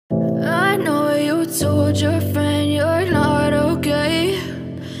told your friend you're not okay,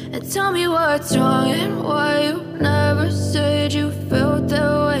 and tell me what's wrong and why you never said you felt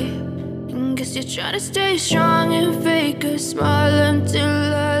that way. And guess you're trying to stay strong and fake a smile until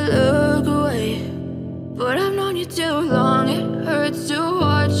I look away. But I've known you too long, it hurts to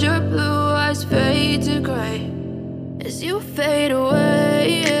watch your blue eyes fade to gray as you fade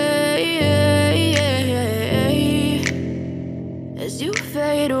away, as you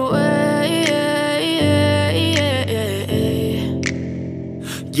fade away.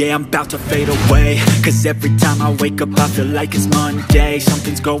 Yeah, I'm about to fade away, cause every time I wake up I feel like it's Monday.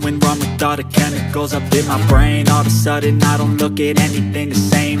 Something's going wrong with all the chemicals up in my brain. All of a sudden I don't look at anything the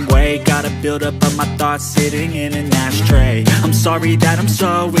same way. Gotta build up of my thoughts sitting in an ashtray. I'm sorry that I'm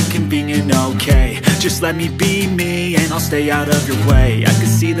so inconvenient, okay. Just let me be me and I'll stay out of your way. I can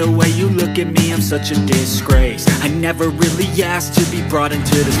see the way you look at me, I'm such a disgrace. I never really asked to be brought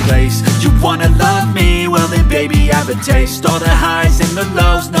into this place. You wanna love me? Well then baby I have a taste. All the highs and the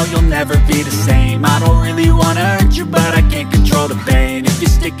lows, no you'll never be the same. I don't really wanna hurt you but I can't control the pain. If you're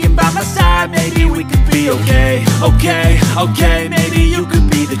sticking by my side maybe we could be okay. Okay, maybe you could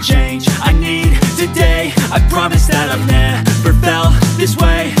be the change I need today. I promise that I've never felt this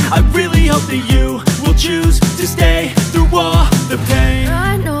way. I really hope that you will choose to stay through all the pain.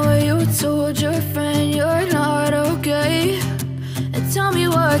 I know you told your friend you're not okay, and tell me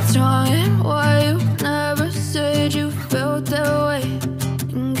what's wrong and why you never said you felt that way.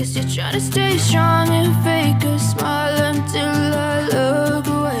 And guess you're trying to stay strong and fake a smile until I look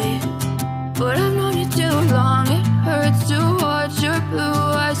away. But I've known you too long, it hurts to watch your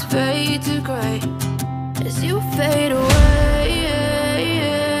blue eyes fade to gray as you fade away,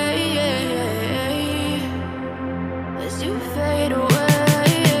 as you fade away,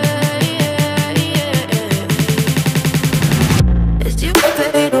 as you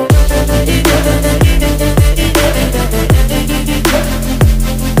fade away.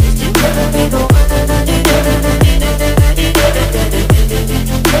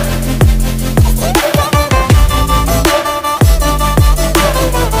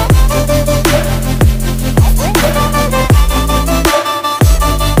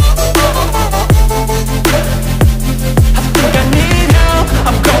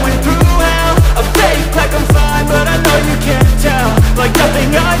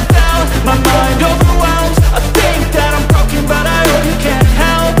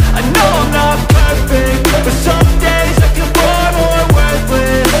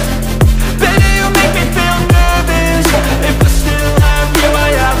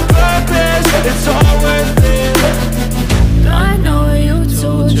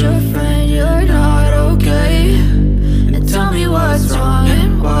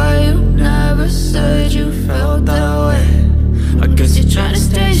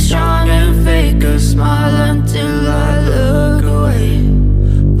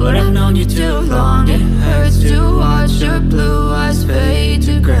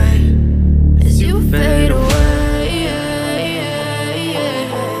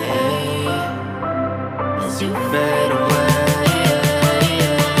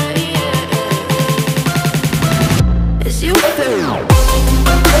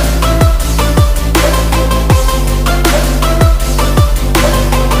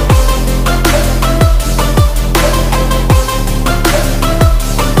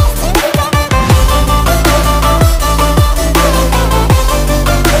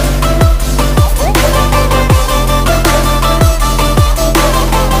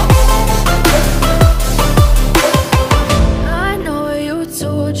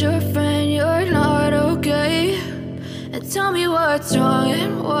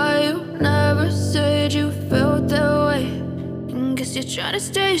 Try to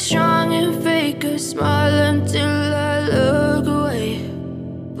stay strong and fake a smile until I look away.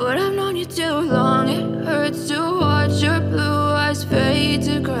 But I've known you too long, it hurts to